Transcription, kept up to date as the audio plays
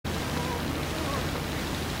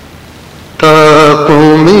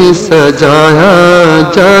में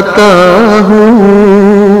सजाया जाता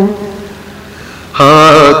हूँ,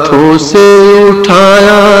 हाथों से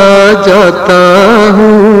उठाया जाता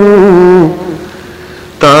हूँ,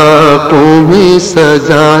 ताकों में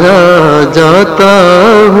सजाया जाता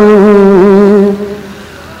हूँ,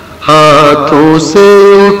 हाथों से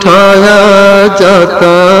उठाया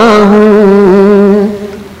जाता हूँ,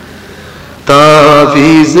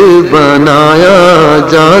 तावीज़ बनाया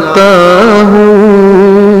जाता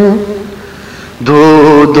हूँ,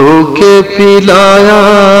 धो धो के पिलाया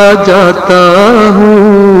जाता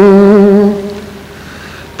हूँ,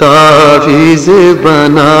 तावीज़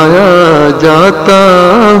बनाया जाता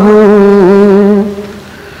हूँ,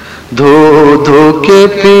 धो धो के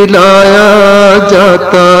पिलाया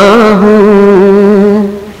जाता हूँ।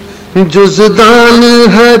 जुज़दान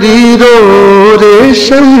हरीरो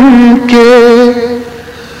रेशम के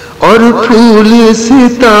और फूल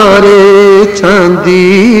सितारे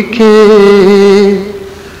चांदी के,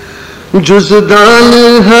 जुज़दान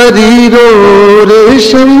हरीरो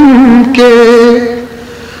रेशम के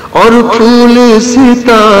और फूल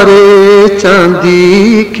सितारे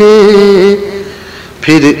चांदी के,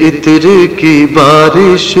 फिर इत्र की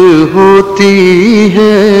बारिश होती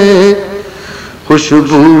है,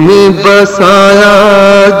 खुशबू में बसाया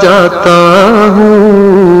जाता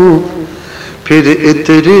हूँ, फिर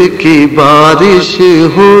इत्र की बारिश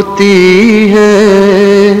होती है,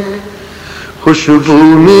 खुशबू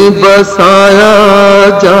में बसाया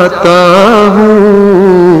जाता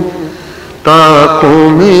हूँ, ताकों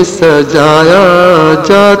में सजाया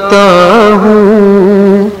जाता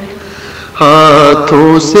हूँ,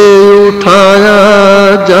 हाथों से उठाया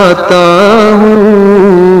जाता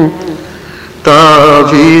हूँ,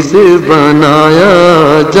 तावीज़ बनाया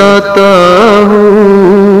जाता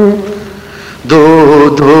हूँ, धो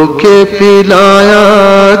धो के पिलाया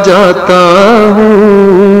जाता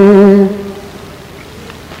हूँ।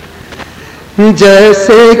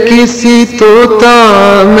 जैसे किसी तोता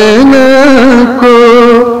मैना को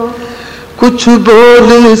कुछ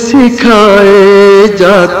बोल सिखाए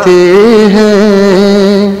जाते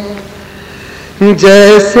हैं,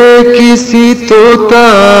 जैसे किसी तोता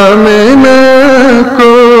मैना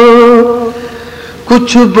को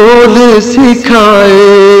कुछ बोल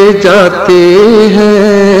सिखाए जाते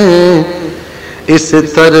हैं, इस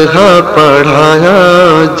तरह पढ़ाया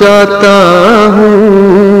जाता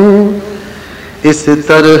हूँ, इस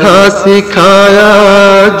तरह सिखाया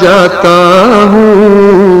जाता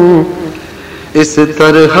हूँ, इस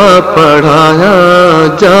तरह पढ़ाया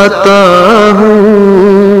जाता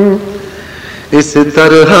हूँ, इस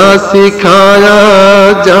तरह सिखाया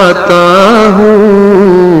जाता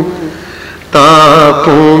हूँ,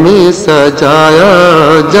 ताकों में सजाया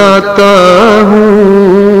जाता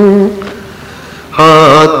हूँ,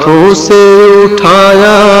 हाथों से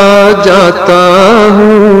उठाया जाता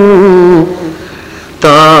हूँ,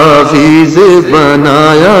 तावीज़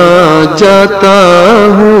बनाया जाता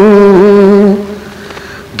हूँ,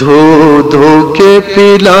 धो धो के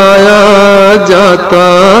पिलाया जाता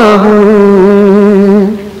हूँ।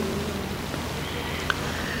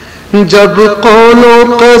 जब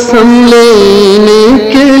कौनो कसम लेने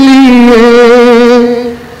के लिए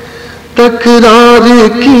तकरार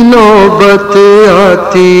की नौबत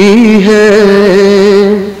आती है,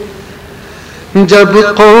 जब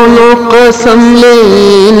कौनो कसम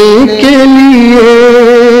लेने के लिए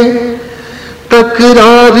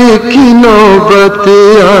तकरार की नौबत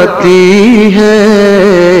आती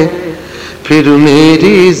है, फिर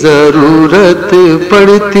मेरी ज़रूरत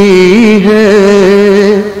पड़ती है,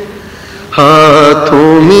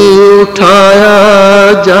 हाथों में उठाया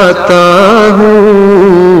जाता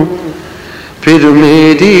हूँ, फिर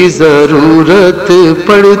मेरी ज़रूरत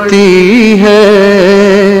पड़ती है,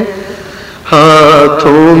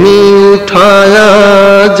 हाथों में उठाया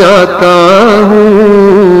जाता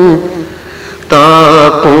हूँ,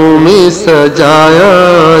 ताकों में सजाया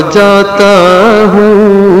जाता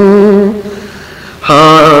हूँ,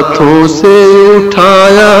 हाथों से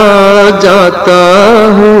उठाया जाता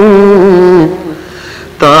हूँ,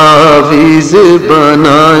 तावीज़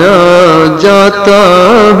बनाया जाता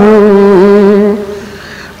हूँ,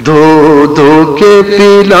 धो धो के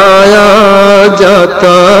पिलाया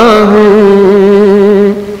जाता हूँ।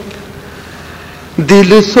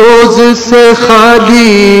 दिल सोज से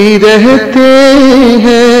खाली रहते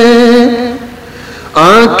हैं,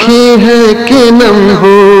 आँखें हैं कि नम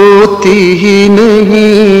होती ही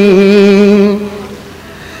नहीं,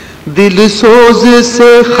 दिल सोज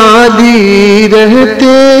से खाली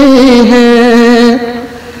रहते हैं,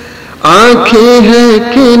 आँखें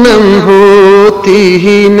हैं कि नम होती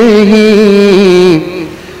ही नहीं,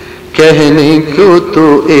 कहने को तो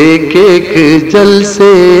एक एक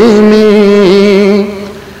जलसे में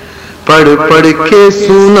पढ़ पढ़ के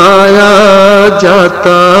सुनाया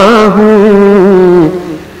जाता हूँ।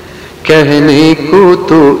 कहने को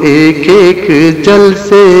तो एक एक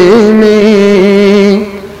जलसे में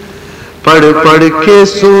पढ़ पढ़ के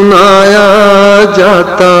सुनाया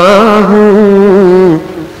जाता हूँ।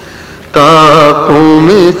 ताकों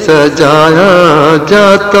में सजाया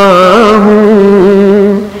जाता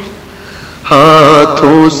हूँ,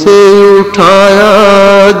 हाथों से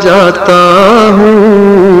उठाया जाता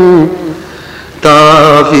हूँ,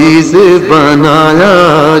 तावीज़ बनाया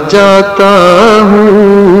जाता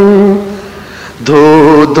हूँ,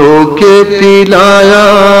 धो धो के पिलाया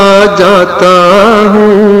जाता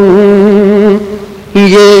हूँ।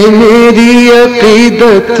 ये मेरी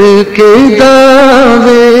अकीदत के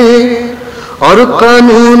दावे और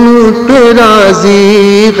कानून पे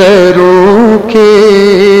राजी गैरों के,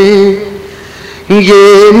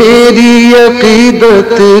 ये मेरी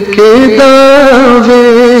अकीदत के दावे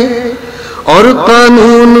और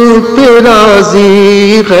कानून पे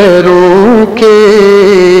राजी गैरों के,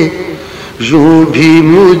 यूं भी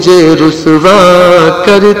मुझे रुसवा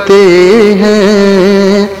करते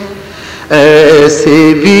हैं, ऐसे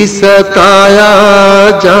भी सताया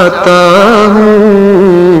जाता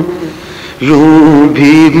हूँ। यूं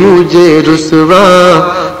भी मुझे रुसवा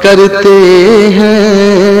करते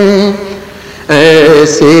हैं,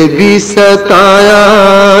 ऐसे भी सताया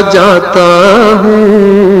जाता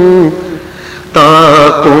हूँ।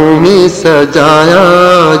 ताकों में सजाया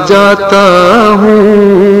जाता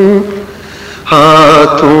हूँ,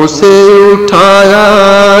 हाथों से उठाया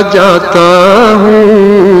जाता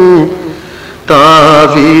हूँ,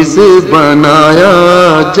 तावीज़ बनाया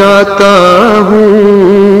जाता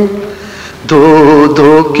हूँ, धो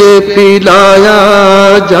धो के पिलाया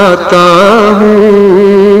जाता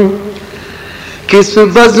हूँ। किस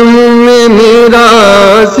बज़्म में मेरा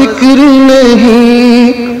जिक्र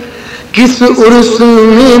नहीं, किस उर्स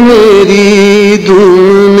में मेरी धूम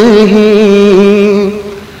नहीं,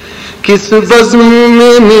 किस बज़्म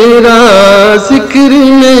में मेरा जिक्र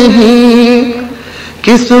नहीं,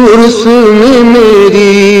 किस उर्स में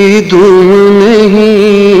मेरी धूम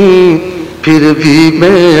नहीं, फिर भी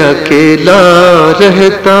मैं अकेला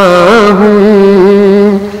रहता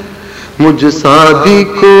हूँ। मुझसा भी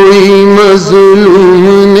कोई मज़लूम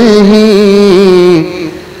नहीं,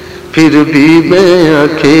 फिर भी मैं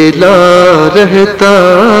अकेला रहता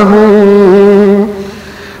हूँ।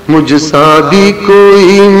 मुझसा भी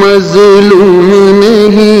कोई मज़लूम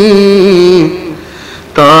नहीं,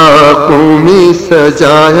 ताकों में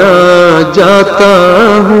सजाया जाता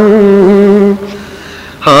हूँ,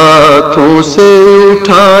 हाथों से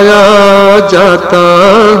उठाया जाता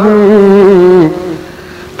हूँ,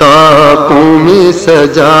 ताकों में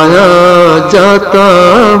सजाया जाता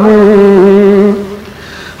हूँ,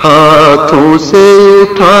 हाथों से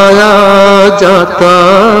उठाया जाता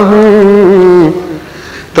हूँ,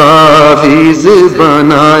 तावीज़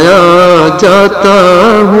बनाया जाता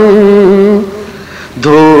हूँ,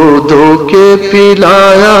 धो धो के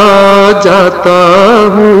पिलाया जाता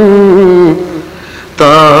हूँ,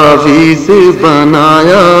 तावीज़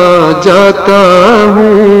बनाया जाता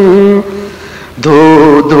हूँ,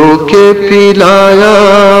 धो धो के पिलाया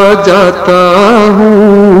जाता हूँ।